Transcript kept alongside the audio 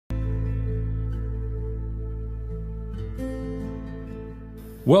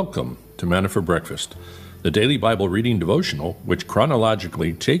Welcome to Manna for Breakfast, the daily Bible reading devotional which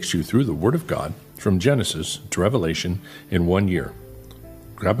chronologically takes you through the Word of God from Genesis to Revelation in 1 year.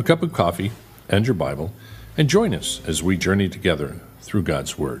 Grab a cup of coffee and your Bible and join us as we journey together through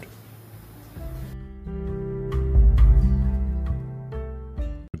God's Word.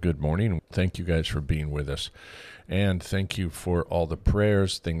 Good morning. Thank you guys for being with us. And thank you for all the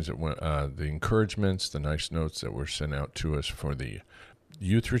prayers, things that went, the encouragements, the nice notes that were sent out to us for the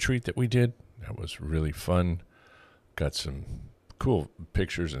youth retreat that we did. That was really fun. Got some cool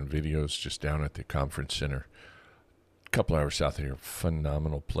pictures and videos just down at the conference center. A couple hours south of here.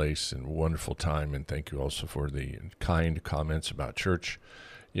 Phenomenal place and wonderful time. And thank you also for the kind comments about church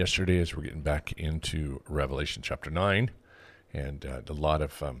yesterday as we're getting back into Revelation chapter 9. And a lot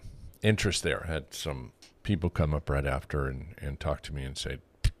of interest there. I had some people come up right after and talk to me and say,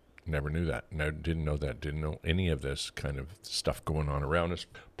 never knew that. No, didn't know that. Didn't know any of this kind of stuff going on around us.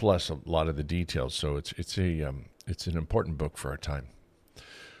 Plus a lot of the details. So it's an important book for our time.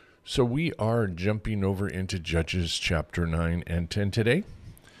 So we are jumping over into Judges chapter 9 and 10 today.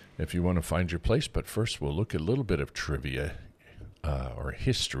 If you want to find your place, but first we'll look at a little bit of trivia or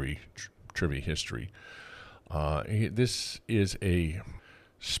history. Trivia history. This is a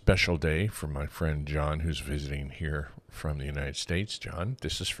special day for my friend John, who's visiting here from the United States. John,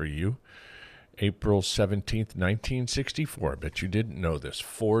 this is for you. April 17th, 1964. I bet you didn't know this.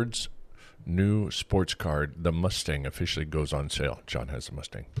 Ford's new sports car, the Mustang, officially goes on sale. John has a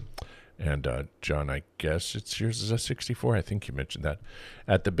Mustang. And John, I guess it's yours is a 64. I think you mentioned that.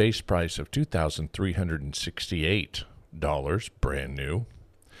 At the base price of $2,368, brand new.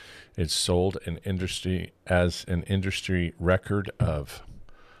 It's sold an industry record of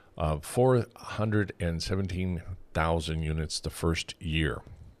 417,000 units the first year.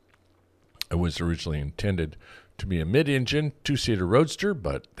 It was originally intended to be a mid-engine, two-seater roadster,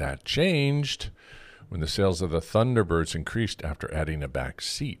 but that changed when the sales of the Thunderbirds increased after adding a back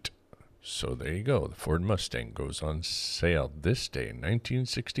seat. So there you go. The Ford Mustang goes on sale this day in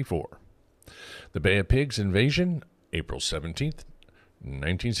 1964. The Bay of Pigs invasion, April 17th,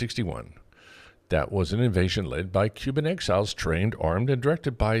 1961. That was an invasion led by Cuban exiles trained, armed, and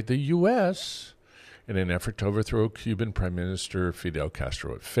directed by the U.S. in an effort to overthrow Cuban Prime Minister Fidel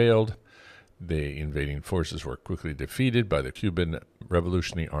Castro. It failed. The invading forces were quickly defeated by the Cuban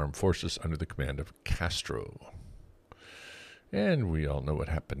Revolutionary Armed Forces under the command of Castro. And we all know what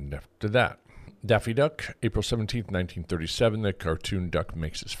happened after that. Daffy Duck, April 17th, 1937. The cartoon duck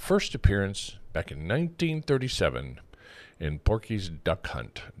makes its first appearance back in 1937. In Porky's Duck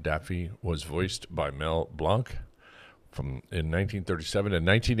Hunt. Daffy was voiced by Mel Blanc in 1937 and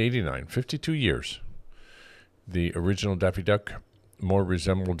 1989, 52 years. The original Daffy Duck more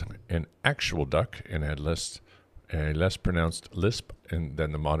resembled an actual duck and had a less pronounced lisp than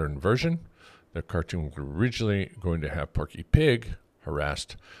the modern version. The cartoon was originally going to have Porky Pig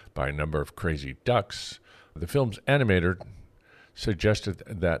harassed by a number of crazy ducks. The film's animator suggested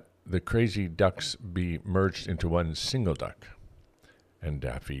that the crazy ducks be merged into one single duck, and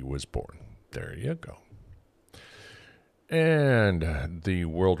Daffy was born. There you go. And the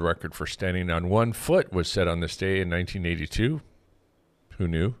world record for standing on one foot was set on this day in 1982. Who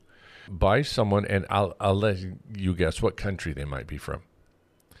knew? By someone, and I'll let you guess what country they might be from.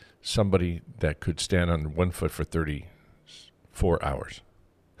 Somebody that could stand on one foot for 34 hours.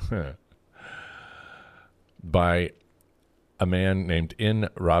 By a man named N.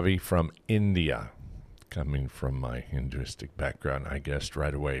 Ravi from India. Coming from my Hinduistic background, I guessed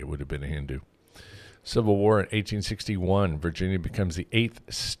right away it would have been a Hindu. Civil War in 1861. Virginia becomes the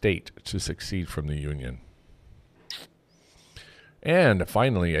 8th state to secede from the Union. And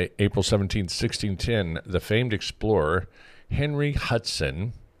finally, April 17th, 1610, the famed explorer Henry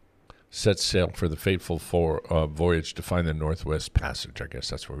Hudson sets sail for the fateful voyage to find the Northwest Passage. I guess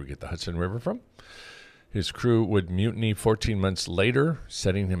that's where we get the Hudson River from. His crew would mutiny 14 months later,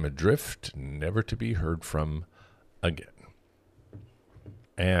 setting him adrift, never to be heard from again.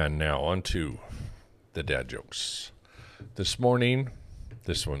 And now on to the dad jokes. This morning,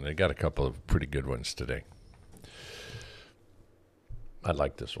 they got a couple of pretty good ones today. I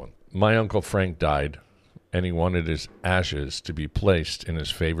like this one. My Uncle Frank died, and he wanted his ashes to be placed in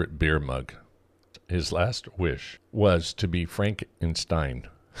his favorite beer mug. His last wish was to be Frankenstein.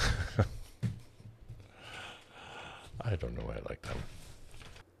 I don't know why I like that one.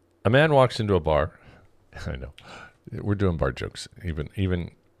 A man walks into a bar. I know. We're doing bar jokes,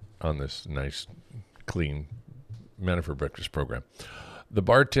 even on this nice, clean Manna for Breakfast program. The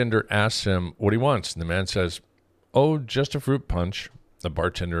bartender asks him what he wants, and the man says, "Oh, just a fruit punch." The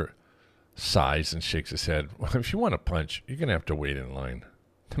bartender sighs and shakes his head. Well, if you want a punch, you're going to have to wait in line.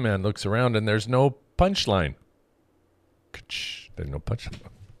 The man looks around and there's no punchline. There's no punchline.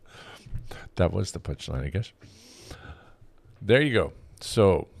 That was the punchline, I guess. There you go.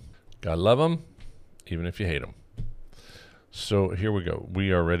 So, gotta love them, even if you hate them. So here we go.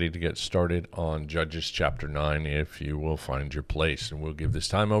 We are ready to get started on Judges chapter 9, if you will find your place. And we'll give this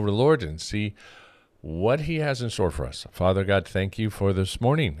time over to the Lord and see what he has in store for us. Father God, thank you for this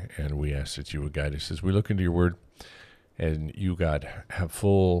morning. And we ask that you would guide us as we look into your word. And you, God, have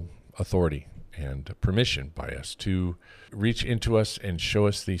full authority and permission by us to reach into us and show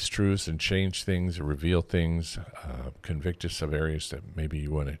us these truths and change things, reveal things, convict us of areas that maybe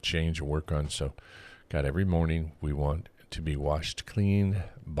you want to change and work on. So, God, every morning we want to be washed clean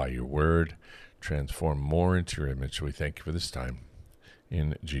by your word, transform more into your image. So we thank you for this time.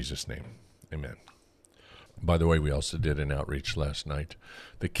 In Jesus' name, amen. By the way, we also did an outreach last night.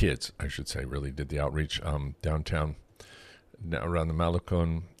 The kids, I should say, really did the outreach downtown around the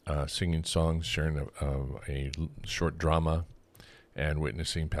Malecon, singing songs, sharing a short drama, and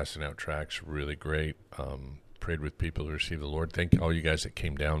witnessing, passing out tracts. Really great. Prayed with people to receive the Lord. Thank all you guys that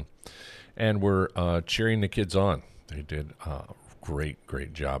came down. And we're cheering the kids on. They did a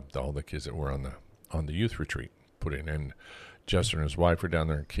great job. All the kids that were on the youth retreat put in. And Jester and his wife were down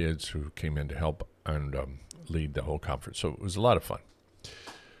there, and kids who came in to help and lead the whole conference. So it was a lot of fun.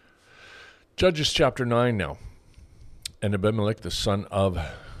 Judges chapter 9 now. And Abimelech, the son of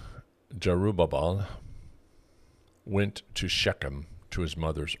Jerubbaal, went to Shechem to his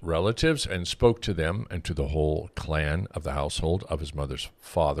mother's relatives and spoke to them and to the whole clan of the household of his mother's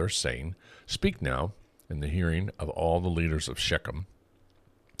father, saying, "Speak now in the hearing of all the leaders of Shechem,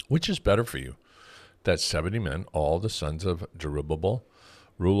 which is better for you, that 70 men, all the sons of Jerubbaal,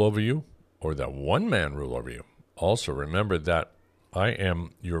 rule over you, or that one man rule over you? Also remember that I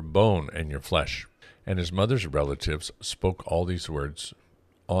am your bone and your flesh." And his mother's relatives spoke all these words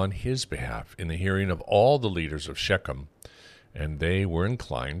on his behalf in the hearing of all the leaders of Shechem, and they were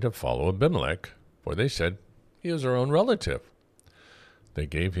inclined to follow Abimelech, for they said, "He is our own relative." They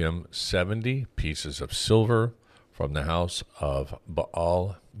gave him 70 pieces of silver from the house of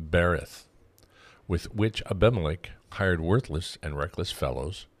Baal-berith, with which Abimelech hired worthless and reckless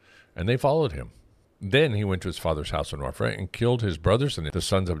fellows, and they followed him. Then he went to his father's house in Ophrah and killed his brothers and the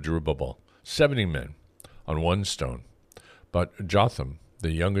sons of Jerubbaal, 70 men, on one stone. But Jotham,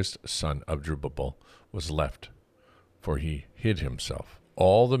 the youngest son of Jerubbaal, was left, for he hid himself.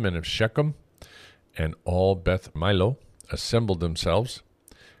 All the men of Shechem and all Beth Milo assembled themselves,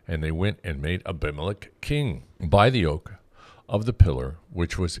 and they went and made Abimelech king by the oak of the pillar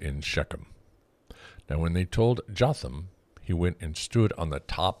which was in Shechem. Now when they told Jotham, he went and stood on the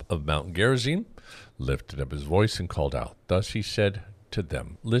top of Mount Gerizim, lifted up his voice, and called out. Thus he said to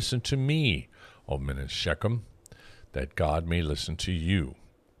them, "Listen to me, O men of Shechem, that God may listen to you."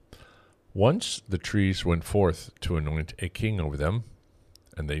 Once the trees went forth to anoint a king over them,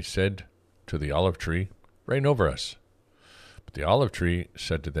 and they said to the olive tree, "Reign over us." But the olive tree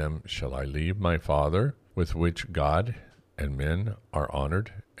said to them, "Shall I leave my father, with which God and men are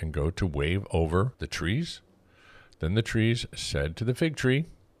honored, and go to wave over the trees?" Then the trees said to the fig tree,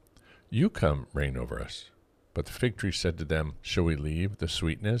 "You come, reign over us." But the fig tree said to them, "Shall we leave the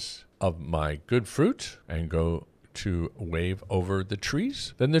sweetness of my good fruit and go to wave over the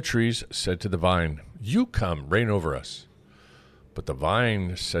trees?" Then the trees said to the vine, "You come, reign over us." But the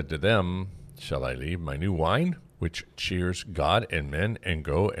vine said to them, "Shall I leave my new wine, which cheers God and men, and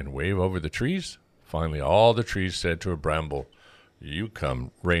go and wave over the trees?" Finally, all the trees said to a bramble, "You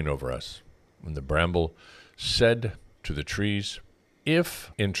come, reign over us." And the bramble said to the trees,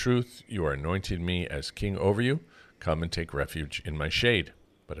 "If in truth you are anointing me as king over you, come and take refuge in my shade.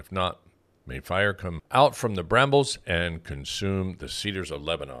 But if not, may fire come out from the brambles and consume the cedars of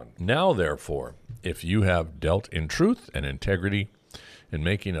Lebanon. Now, therefore, if you have dealt in truth and integrity in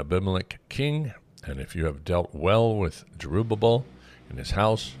making Abimelech king, and if you have dealt well with Jerubbaal and his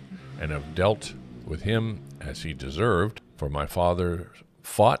house, and have dealt with him as he deserved, for my father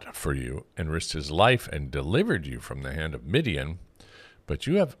fought for you and risked his life and delivered you from the hand of Midian, but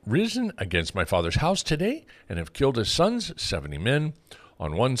you have risen against my father's house today and have killed his sons, 70 men,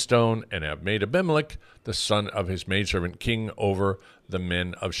 on one stone, and have made Abimelech, the son of his maidservant, king over the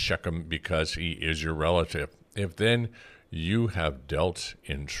men of Shechem, because he is your relative. If then you have dealt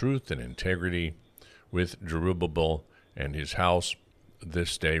in truth and integrity with Jerubbaal and his house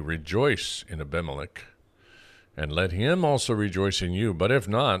this day, rejoice in Abimelech, and let him also rejoice in you. But if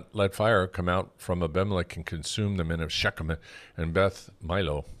not, let fire come out from Abimelech and consume the men of Shechem and Beth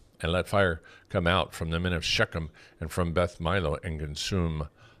Milo, and let fire come out from the men of Shechem and from Beth Milo and consume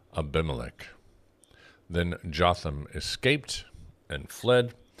Abimelech. Then Jotham escaped and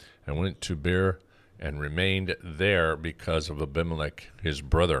fled and went to Beer and remained there because of Abimelech his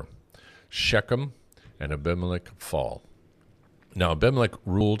brother. Shechem and Abimelech fall. Now Abimelech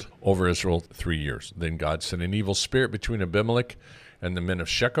ruled over Israel 3 years. Then God sent an evil spirit between Abimelech and the men of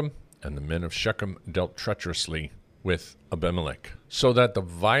Shechem, and the men of Shechem dealt treacherously with Abimelech, so that the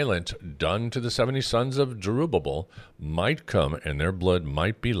violent done to the 70 sons of Jerubbaal might come, and their blood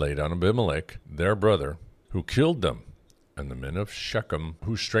might be laid on Abimelech, their brother, who killed them, and the men of Shechem,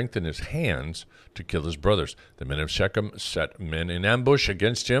 who strengthened his hands to kill his brothers. The men of Shechem set men in ambush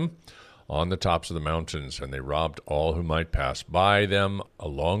against him on the tops of the mountains, and they robbed all who might pass by them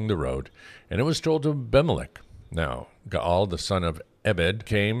along the road. And it was told to Abimelech. Now Gaal, the son of Ebed,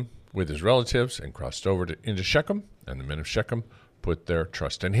 came with his relatives and crossed over into Shechem, and the men of Shechem put their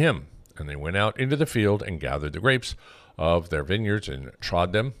trust in him. And they went out into the field and gathered the grapes of their vineyards and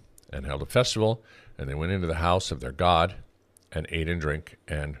trod them and held a festival. And they went into the house of their God and ate and drank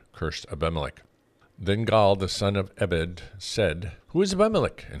and cursed Abimelech. Then Gaal, the son of Ebed, said, Who is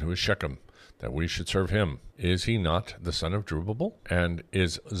Abimelech, and who is Shechem, that we should serve him? Is he not the son of Jerubbaal? And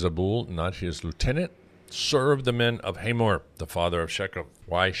is Zebul not his lieutenant? Serve the men of Hamor, the father of Shechem.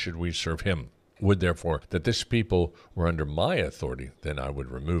 Why should we serve him? Would therefore that this people were under my authority, then I would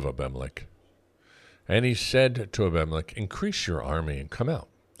remove Abimelech. And he said to Abimelech, Increase your army and come out.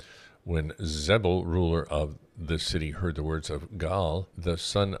 When Zebul, ruler of the city, heard the words of Gaal, the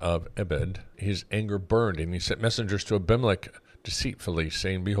son of Ebed, his anger burned, and he sent messengers to Abimelech deceitfully,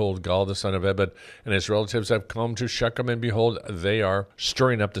 saying, Behold, Gaal, the son of Ebed, and his relatives have come to Shechem, and behold, they are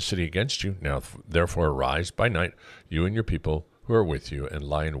stirring up the city against you. Now therefore arise by night, you and your people who are with you, and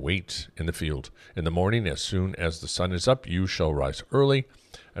lie in wait in the field. In the morning, as soon as the sun is up, you shall rise early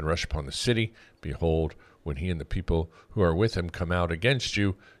and rush upon the city. Behold, when he and the people who are with him come out against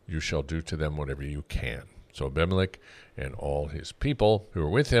you, you shall do to them whatever you can. So Abimelech and all his people who were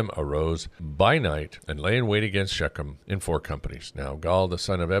with him arose by night and lay in wait against Shechem in 4 companies. Now Gaal, the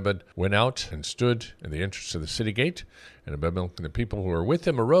son of Ebed, went out and stood in the entrance of the city gate, and Abimelech and the people who were with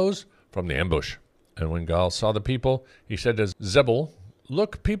him arose from the ambush. And when Gaal saw the people, he said to Zebul,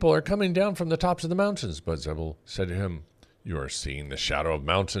 Look, people are coming down from the tops of the mountains. But Zebul said to him, You are seeing the shadow of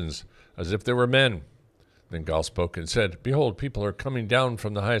mountains, as if there were men. Then Gaal spoke and said, Behold, people are coming down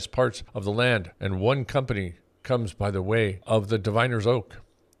from the highest parts of the land, and one company comes by the way of the diviner's oak.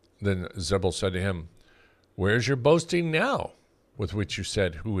 Then Zebul said to him, Where is your boasting now, with which you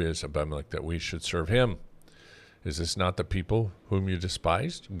said, Who is Abimelech, that we should serve him? Is this not the people whom you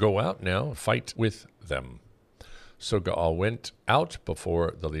despised? Go out now, fight with them. So Gaal went out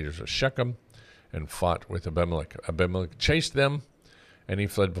before the leaders of Shechem and fought with Abimelech. Abimelech chased them, and he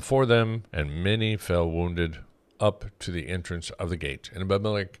fled before them, and many fell wounded up to the entrance of the gate. And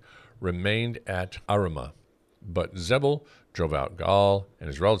Abimelech remained at Arumah. But Zebul drove out Gaal and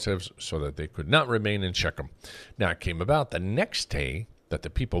his relatives so that they could not remain in Shechem. Now it came about the next day that the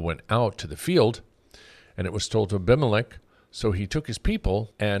people went out to the field, and it was told to Abimelech. So he took his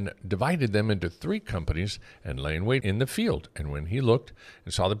people and divided them into 3 companies and lay in wait in the field. And when he looked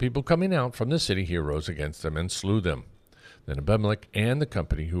and saw the people coming out from the city, he arose against them and slew them. Then Abimelech and the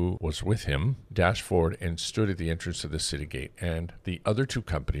company who was with him dashed forward and stood at the entrance of the city gate. And the other 2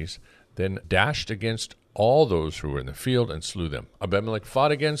 companies then dashed against all those who were in the field and slew them. Abimelech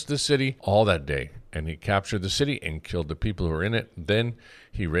fought against the city all that day, and he captured the city and killed the people who were in it. Then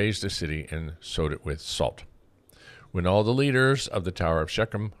he razed the city and sowed it with salt. When all the leaders of the tower of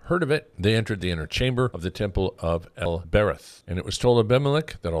Shechem heard of it, they entered the inner chamber of the temple of El-Berith. And it was told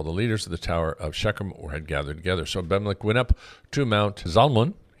Abimelech that all the leaders of the tower of Shechem had gathered together. So Abimelech went up to Mount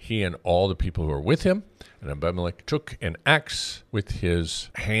Zalmon, he and all the people who were with him. And Abimelech took an axe with his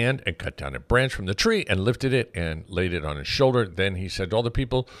hand and cut down a branch from the tree and lifted it and laid it on his shoulder. Then he said to all the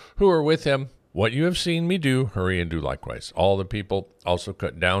people who were with him, What you have seen me do, hurry and do likewise. All the people also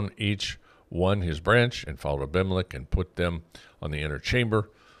cut down each one his branch and followed Abimelech and put them on the inner chamber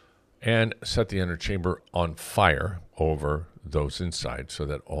and set the inner chamber on fire over those inside, so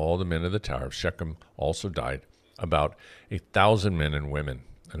that all the men of the tower of Shechem also died, about 1,000 men and women.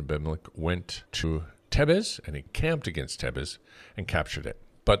 And Abimelech went to Tebez, and he camped against Tebez and captured it.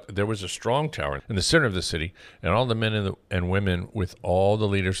 But there was a strong tower in the center of the city, and all the men and women with all the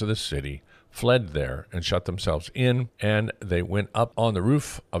leaders of the city fled there and shut themselves in, and they went up on the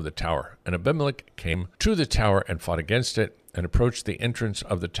roof of the tower. And Abimelech came to the tower and fought against it, and approached the entrance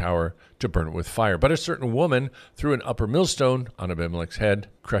of the tower to burn it with fire. But a certain woman threw an upper millstone on Abimelech's head,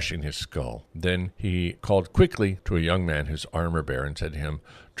 crushing his skull. Then he called quickly to a young man, his armor bearer, and said to him,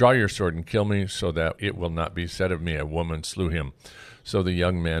 Draw your sword and kill me, so that it will not be said of me, a woman slew him. So the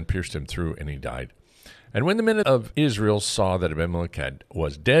young man pierced him through, and he died. And when the men of Israel saw that Abimelech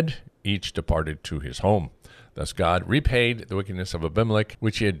was dead, each departed to his home. Thus God repaid the wickedness of Abimelech,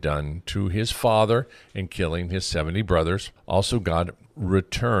 which he had done to his father in killing his 70 brothers. Also God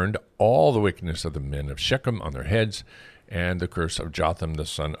returned all the wickedness of the men of Shechem on their heads, and the curse of Jotham the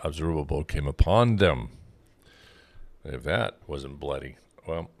son of Zerubbabel came upon them. If that wasn't bloody.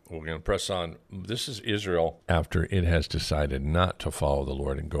 Well, we're going to press on. This is Israel after it has decided not to follow the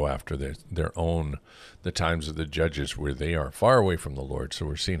Lord and go after their own, the times of the judges where they are far away from the Lord. So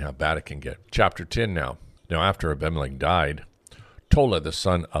we're seeing how bad it can get. Chapter 10 now. Now after Abimelech died, Tola, the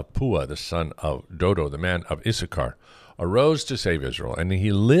son of Puah, the son of Dodo, the man of Issachar, arose to save Israel. And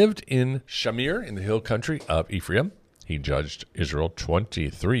he lived in Shamir, in the hill country of Ephraim. He judged Israel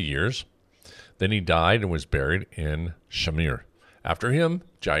 23 years. Then he died and was buried in Shamir. After him,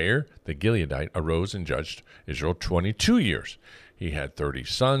 Jair the Gileadite arose and judged Israel 22 years. He had 30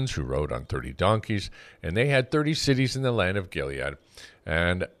 sons who rode on 30 donkeys, and they had 30 cities in the land of Gilead,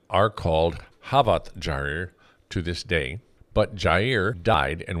 and are called Havoth Jair to this day. But Jair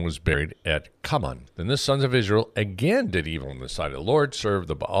died and was buried at Kaman. Then the sons of Israel again did evil in the sight of the Lord, served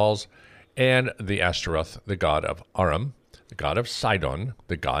the Baals and the Ashtaroth, the god of Aram, the god of Sidon,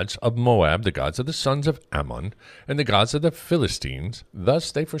 the gods of Moab, the gods of the sons of Ammon, and the gods of the Philistines.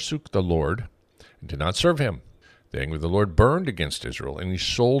 Thus they forsook the Lord and did not serve him. The anger of the Lord burned against Israel, and he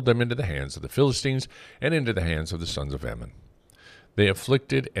sold them into the hands of the Philistines and into the hands of the sons of Ammon. They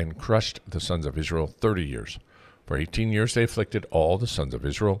afflicted and crushed the sons of Israel 30 years. For 18 years they afflicted all the sons of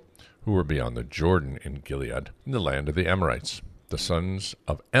Israel who were beyond the Jordan in Gilead, in the land of the Amorites. The sons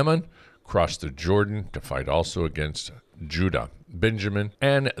of Ammon crossed the Jordan to fight also against Judah, Benjamin,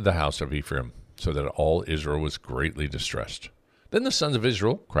 and the house of Ephraim, so that all Israel was greatly distressed. Then the sons of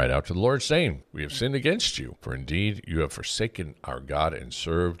Israel cried out to the Lord, saying, We have sinned against you, for indeed you have forsaken our God and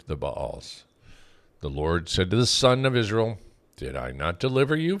served the Baals. The Lord said to the son of Israel, Did I not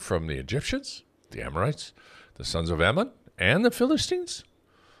deliver you from the Egyptians, the Amorites, the sons of Ammon, and the Philistines?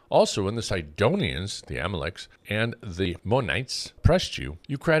 Also, when the Sidonians, the Amaleks, and the Ammonites pressed you,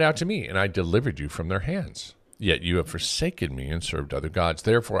 you cried out to me, and I delivered you from their hands. Yet you have forsaken me and served other gods.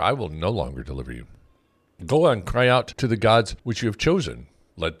 Therefore I will no longer deliver you. Go and cry out to the gods which you have chosen.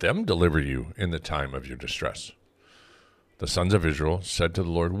 Let them deliver you in the time of your distress. The sons of Israel said to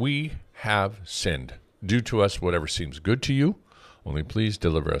the Lord, We have sinned. Do to us whatever seems good to you. Only please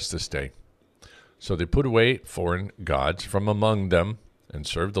deliver us this day. So they put away foreign gods from among them and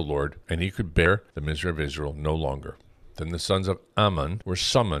served the Lord, and he could bear the misery of Israel no longer. Then the sons of Ammon were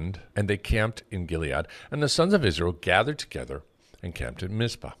summoned, and they camped in Gilead. And the sons of Israel gathered together and camped at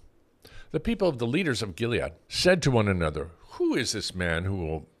Mizpah. The people of the leaders of Gilead said to one another, Who is this man who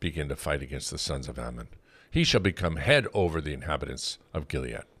will begin to fight against the sons of Ammon? He shall become head over the inhabitants of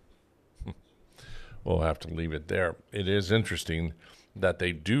Gilead. We'll have to leave it there. It is interesting that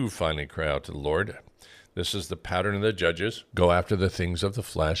they do finally cry out to the Lord. This is the pattern of the judges. Go after the things of the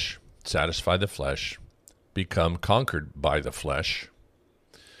flesh, satisfy the flesh, become conquered by the flesh,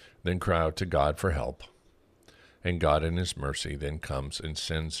 then cry out to God for help. And God in his mercy then comes and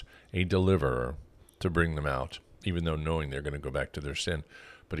sends a deliverer to bring them out, even though knowing they're going to go back to their sin.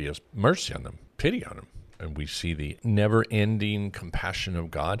 But he has mercy on them, pity on them. And we see the never-ending compassion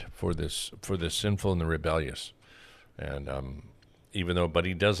of God for this sinful and the rebellious. And but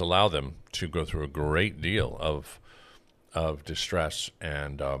he does allow them to go through a great deal of distress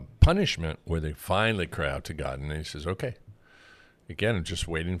and punishment, where they finally cry out to God. And he says, okay, again, I'm just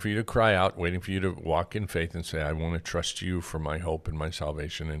waiting for you to cry out, waiting for you to walk in faith and say, I want to trust you for my hope and my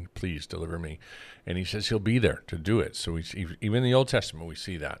salvation, and please deliver me. And he says he'll be there to do it. So even in the Old Testament, we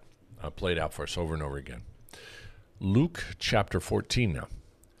see that played out for us over and over again. Luke chapter 14 now.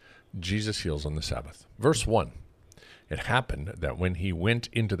 Jesus heals on the Sabbath. Verse 1. It happened that when he went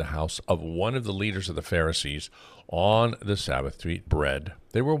into the house of one of the leaders of the Pharisees on the Sabbath to eat bread,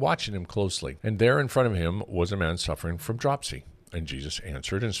 they were watching him closely. And there in front of him was a man suffering from dropsy. And Jesus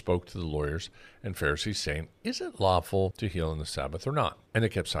answered and spoke to the lawyers and Pharisees, saying, Is it lawful to heal on the Sabbath or not? And they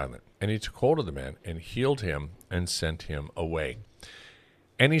kept silent. And he took hold of the man and healed him and sent him away.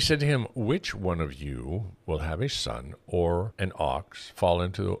 And he said to him, Which one of you will have a son or an ox fall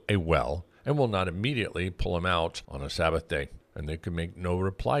into a well, and will not immediately pull him out on a Sabbath day? And they could make no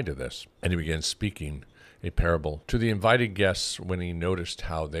reply to this. And he began speaking a parable to the invited guests when he noticed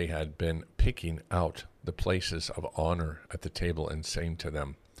how they had been picking out the places of honor at the table, and saying to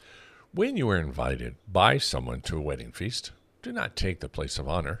them, When you are invited by someone to a wedding feast, do not take the place of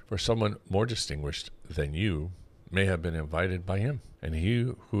honor, for someone more distinguished than you may have been invited by him. And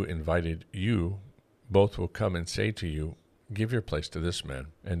he who invited you both will come and say to you, give your place to this man,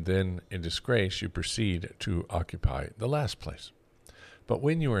 and then in disgrace you proceed to occupy the last place. But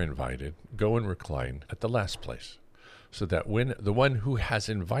when you are invited, go and recline at the last place, so that when the one who has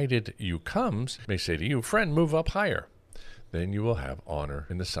invited you comes, may say to you, friend, move up higher. Then you will have honor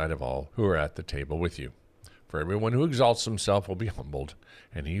in the sight of all who are at the table with you. For everyone who exalts himself will be humbled,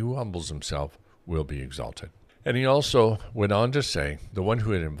 and he who humbles himself will be exalted. And he also went on to say, the one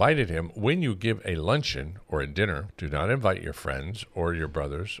who had invited him, when you give a luncheon or a dinner, do not invite your friends or your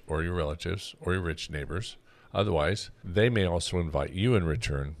brothers or your relatives or your rich neighbors. Otherwise, they may also invite you in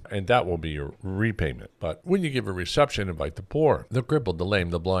return, and that will be your repayment. But when you give a reception, invite the poor, the crippled, the lame,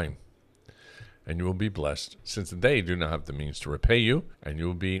 the blind, and you will be blessed, since they do not have the means to repay you, and you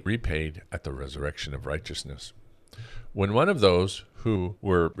will be repaid at the resurrection of righteousness. When one of those who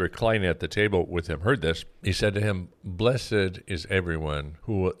were reclining at the table with him heard this, he said to him, blessed is everyone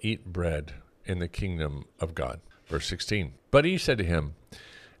who will eat bread in the kingdom of God. Verse 16. But he said to him,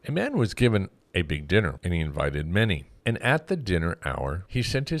 a man was given a big dinner, and he invited many. And at the dinner hour, he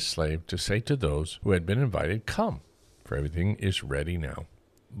sent his slave to say to those who had been invited, come, for everything is ready now.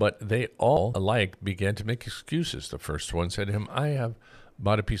 But they all alike began to make excuses. The first one said to him, I have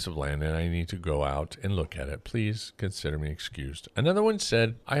bought a piece of land, and I need to go out and look at it. Please consider me excused. Another one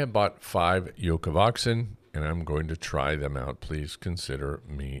said, I have bought 5 yoke of oxen, and I'm going to try them out. Please consider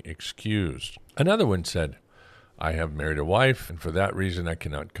me excused. Another one said, I have married a wife, and for that reason I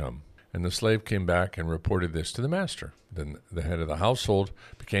cannot come. And the slave came back and reported this to the master. Then the head of the household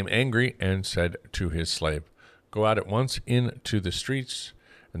became angry and said to his slave, go out at once into the streets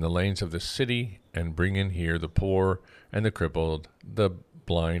and the lanes of the city, and bring in here the poor and the crippled, the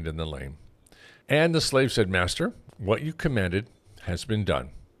blind and the lame. And the slave said, Master, what you commanded has been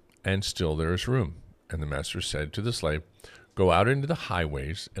done, and still there is room. And the master said to the slave, go out into the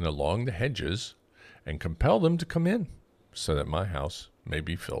highways and along the hedges, and compel them to come in, so that my house may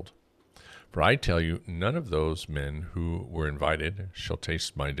be filled. For I tell you, none of those men who were invited shall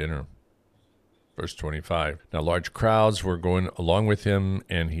taste my dinner. Verse 25. Now large crowds were going along with him,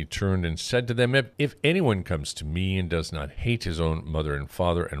 and he turned and said to them, if anyone comes to me and does not hate his own mother and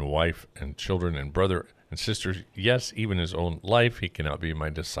father and wife and children and brother and sisters, yes, even his own life, he cannot be my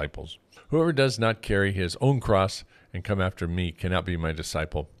disciples. Whoever does not carry his own cross and come after me cannot be my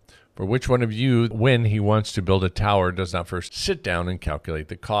disciple. For which one of you, when he wants to build a tower, does not first sit down and calculate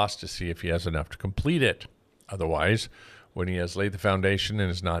the cost to see if he has enough to complete it? Otherwise, when he has laid the foundation and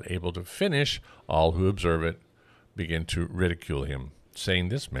is not able to finish, all who observe it begin to ridicule him, saying,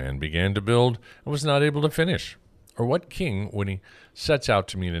 this man began to build and was not able to finish. Or what king, when he sets out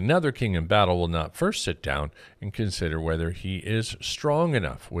to meet another king in battle, will not first sit down and consider whether he is strong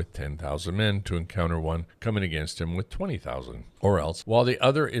enough with 10,000 men to encounter one coming against him with 20,000? Or else, while the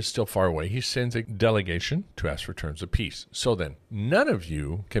other is still far away, he sends a delegation to ask for terms of peace. So then, none of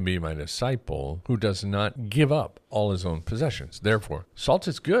you can be my disciple who does not give up all his own possessions. Therefore, salt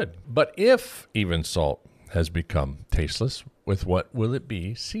is good, but if even salt has become tasteless, with what will it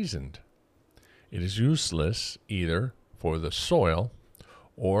be seasoned? It is useless either for the soil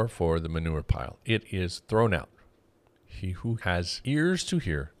or for the manure pile. It is thrown out. He who has ears to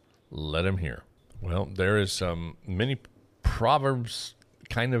hear, let him hear. Well, there is many Proverbs,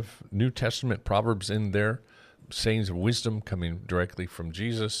 kind of New Testament Proverbs in there, sayings of wisdom coming directly from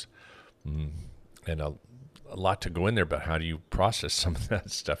Jesus, and a lot to go in there about how do you process some of that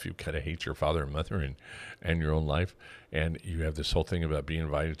stuff. You've got to hate your father and mother and your own life. And you have this whole thing about being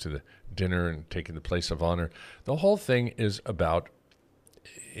invited to the dinner and taking the place of honor. The whole thing is about,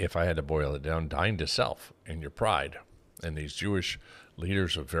 if I had to boil it down, dying to self and your pride. And these Jewish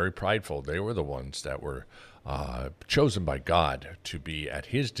leaders are very prideful. They were the ones that were chosen by God to be at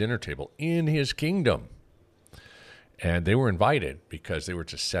his dinner table in his kingdom. And they were invited because they were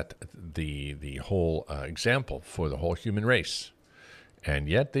to set the whole example for the whole human race. And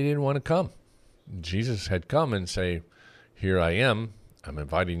yet they didn't want to come. Jesus had come and say, here I am, I'm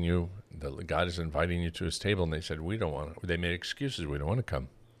inviting you. God is inviting you to his table. And they said, we don't want to. They made excuses. We don't want to come.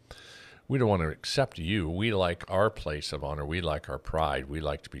 We don't want to accept you. We like our place of honor. We like our pride. We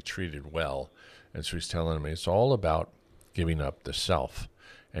like to be treated well. And so he's telling them it's all about giving up the self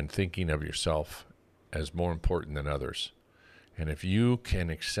and thinking of yourself as more important than others. And if you can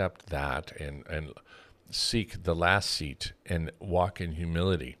accept that and seek the last seat and walk in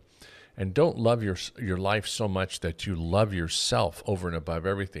humility, and don't love your life so much that you love yourself over and above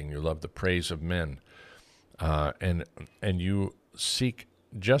everything. You love the praise of men, and you seek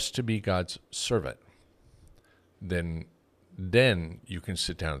just to be God's servant. Then you can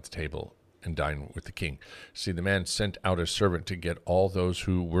sit down at the table and dine with the king. See, the man sent out a servant to get all those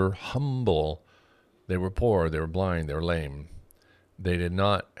who were humble They were poor, they were blind, they were lame. They did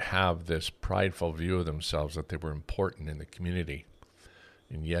not have this prideful view of themselves that they were important in the community.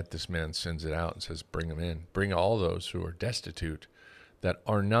 And yet this man sends it out and says, bring them in. Bring all those who are destitute, that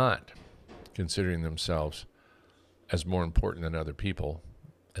are not considering themselves as more important than other people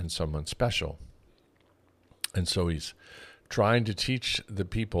and someone special. And so he's trying to teach the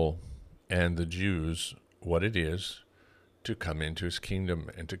people and the Jews what it is to come into his kingdom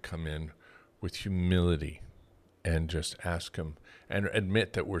and to come in with humility and just ask him and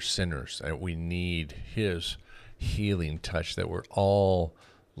admit that we're sinners, that we need his healing touch, that we're all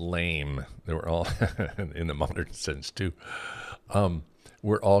lame, that we're all, in the modern sense too,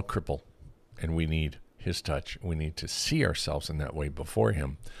 we're all crippled, and we need his touch. We need to see ourselves in that way before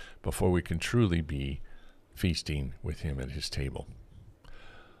him, before we can truly be feasting with him at his table.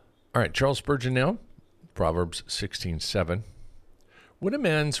 All right, Charles Spurgeon now, Proverbs 16:7. When a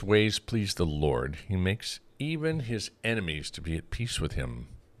man's ways please the Lord, he makes even his enemies to be at peace with him.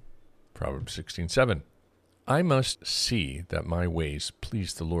 Proverbs 16:7. I must see that my ways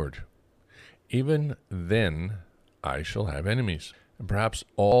please the Lord. Even then I shall have enemies, and perhaps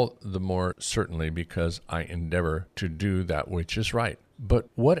all the more certainly because I endeavor to do that which is right. But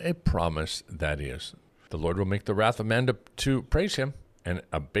what a promise that is. The Lord will make the wrath of man to praise him and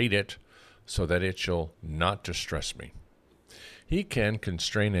abate it, so that it shall not distress me. He can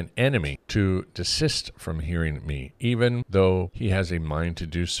constrain an enemy to desist from hearing me, even though he has a mind to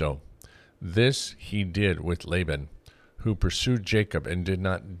do so. This he did with Laban, who pursued Jacob and did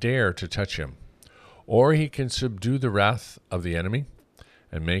not dare to touch him. Or he can subdue the wrath of the enemy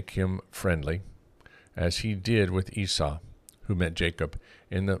and make him friendly, as he did with Esau, who met Jacob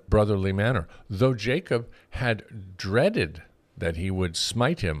in the brotherly manner, though Jacob had dreaded that he would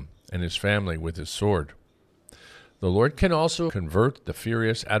smite him and his family with his sword. The Lord can also convert the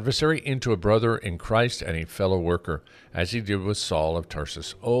furious adversary into a brother in Christ and a fellow worker, as he did with Saul of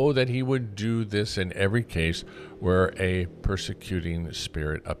Tarsus. Oh, that he would do this in every case where a persecuting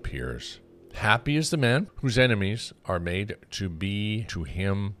spirit appears. Happy is the man whose enemies are made to be to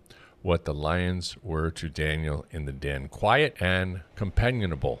him what the lions were to Daniel in the den, quiet and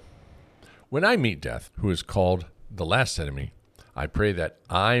companionable. When I meet death, who is called the last enemy, I pray that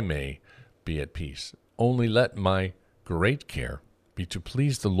I may be at peace. Only let my great care be to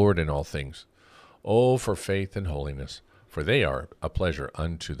please the Lord in all things. Oh, for faith and holiness, for they are a pleasure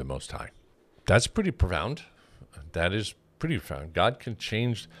unto the Most High. That's pretty profound. That is pretty profound. God can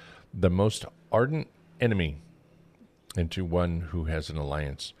change the most ardent enemy into one who has an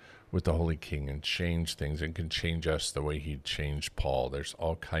alliance with the Holy King and change things, and can change us the way he changed Paul. There's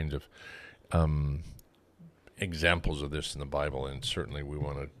all kinds of examples of this in the Bible, and certainly we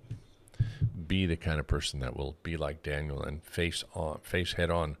want to be the kind of person that will be like Daniel and face head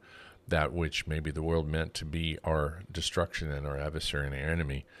on that which maybe the world meant to be our destruction and our adversary and our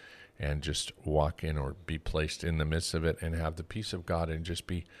enemy, and just walk in or be placed in the midst of it and have the peace of God and just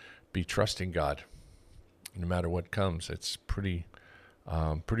be trusting God no matter what comes. It's pretty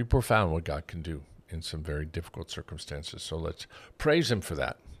profound what God can do in some very difficult circumstances. So let's praise him for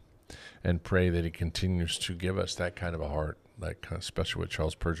that and pray that he continues to give us that kind of a heart, like especially what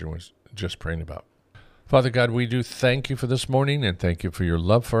Charles Spurgeon was just praying about. Father God, we do thank you for this morning, and thank you for your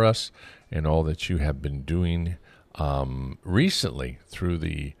love for us and all that you have been doing recently through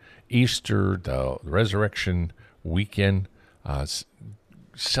the Easter, the resurrection weekend,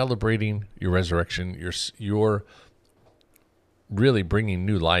 celebrating your resurrection. You're really bringing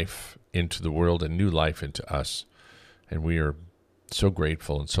new life into the world and new life into us. And we are so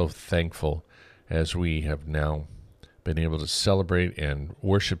grateful and so thankful as we have now been able to celebrate and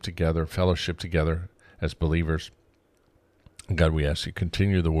worship together, fellowship together as believers. And God, we ask you to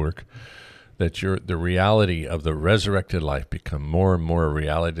continue the work, that the reality of the resurrected life become more and more a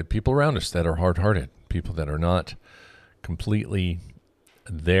reality to people around us that are hard-hearted, people that are not completely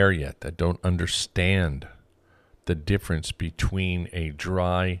there yet, that don't understand the difference between a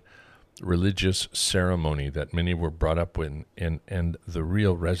dry religious ceremony that many were brought up with and the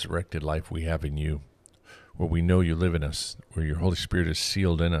real resurrected life we have in you, where we know you live in us, where your Holy Spirit is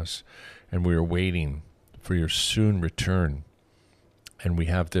sealed in us, and we are waiting for your soon return. And we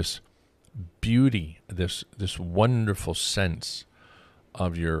have this beauty, this wonderful sense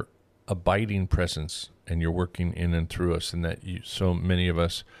of your abiding presence, and you're working in and through us, and that so many of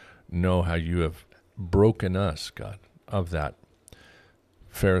us know how you have broken us, God, of that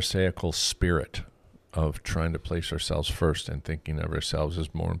Pharisaical spirit of trying to place ourselves first and thinking of ourselves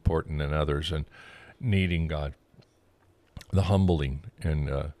as more important than others, and needing God, the humbling,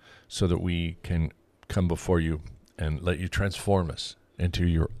 and so that we can come before you and let you transform us into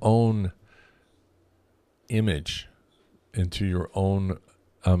your own image, into your own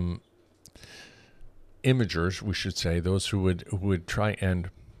imagers, we should say, those who would try and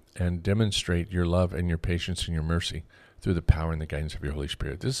demonstrate your love and your patience and your mercy through the power and the guidance of your Holy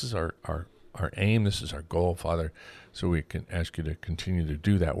Spirit. This is our aim. This is our goal, Father, so we can ask you to continue to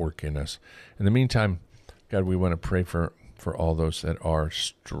do that work in us. In the meantime, God, we want to pray for all those that are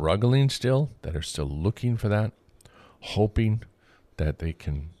struggling still, that are still looking for that, hoping that they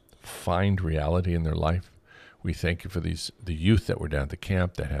can find reality in their life. We thank you for the youth that were down at the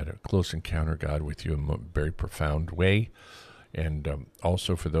camp that had a close encounter, God, with you in a very profound way. And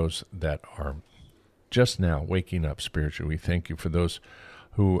also for those that are just now waking up spiritually. We thank you for those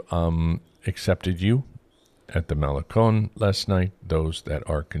who accepted you at the Malakon last night, those that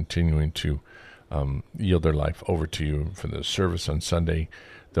are continuing to yield their life over to you for the service on Sunday,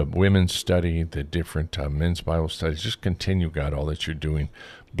 the women's study, the different men's Bible studies. Just continue, God, all that you're doing.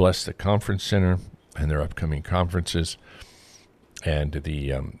 Bless the conference center and their upcoming conferences, and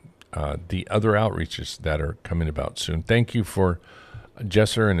the other outreaches that are coming about soon. Thank you for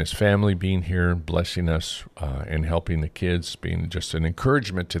Jesser and his family being here, blessing us and helping the kids, being just an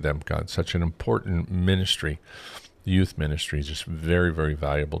encouragement to them, God. Such an important ministry, youth ministry, just very, very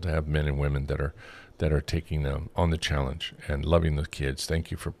valuable to have men and women that are taking on the challenge and loving the kids.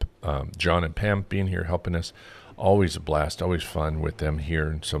 Thank you for John and Pam being here, helping us. Always a blast, always fun with them here,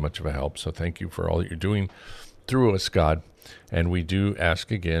 and so much of a help. So thank you for all that you're doing through us, God. And we do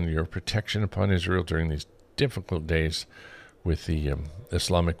ask again your protection upon Israel during these difficult days with the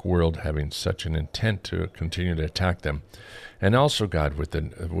Islamic world having such an intent to continue to attack them. And also, God, with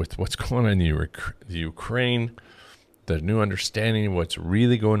what's going on in the Ukraine, the new understanding of what's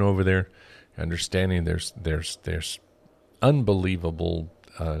really going over there, understanding there's unbelievable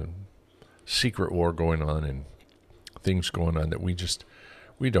secret war going on and things going on that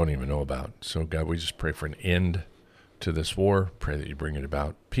we don't even know about. So, God, we just pray for an end to this war. Pray that you bring it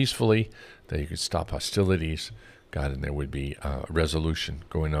about peacefully, that you could stop hostilities, God, and there would be a resolution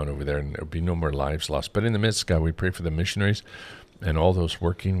going on over there, and there would be no more lives lost. But in the midst, God, we pray for the missionaries and all those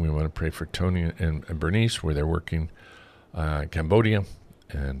working. We want to pray for Tony and Bernice, where they're working in Cambodia,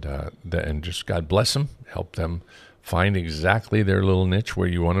 and just, God, bless them, help them find exactly their little niche where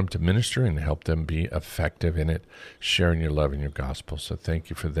you want them to minister, and help them be effective in it, sharing your love and your gospel. So thank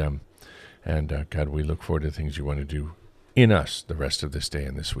you for them. And God, we look forward to the things you want to do in us the rest of this day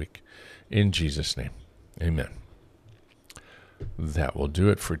and this week. In Jesus' name, amen. That will do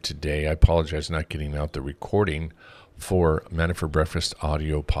it for today. I apologize not getting out the recording for Manna for Breakfast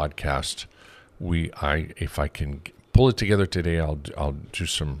audio podcast. If I can pull it together today, I'll do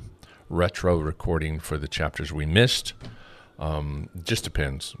some retro recording for the chapters we missed. Just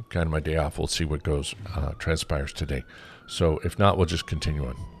depends. Kind of my day off. We'll see what transpires today. So if not, we'll just continue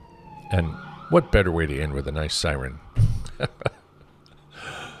on. And what better way to end with a nice siren?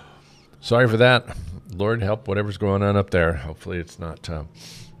 Sorry for that. Lord, help whatever's going on up there. Hopefully it's not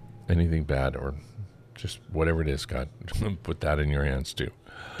anything bad, or just whatever it is, God. Put that in your hands too.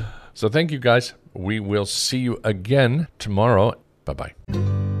 So thank you, guys. We will see you again tomorrow. Bye-bye.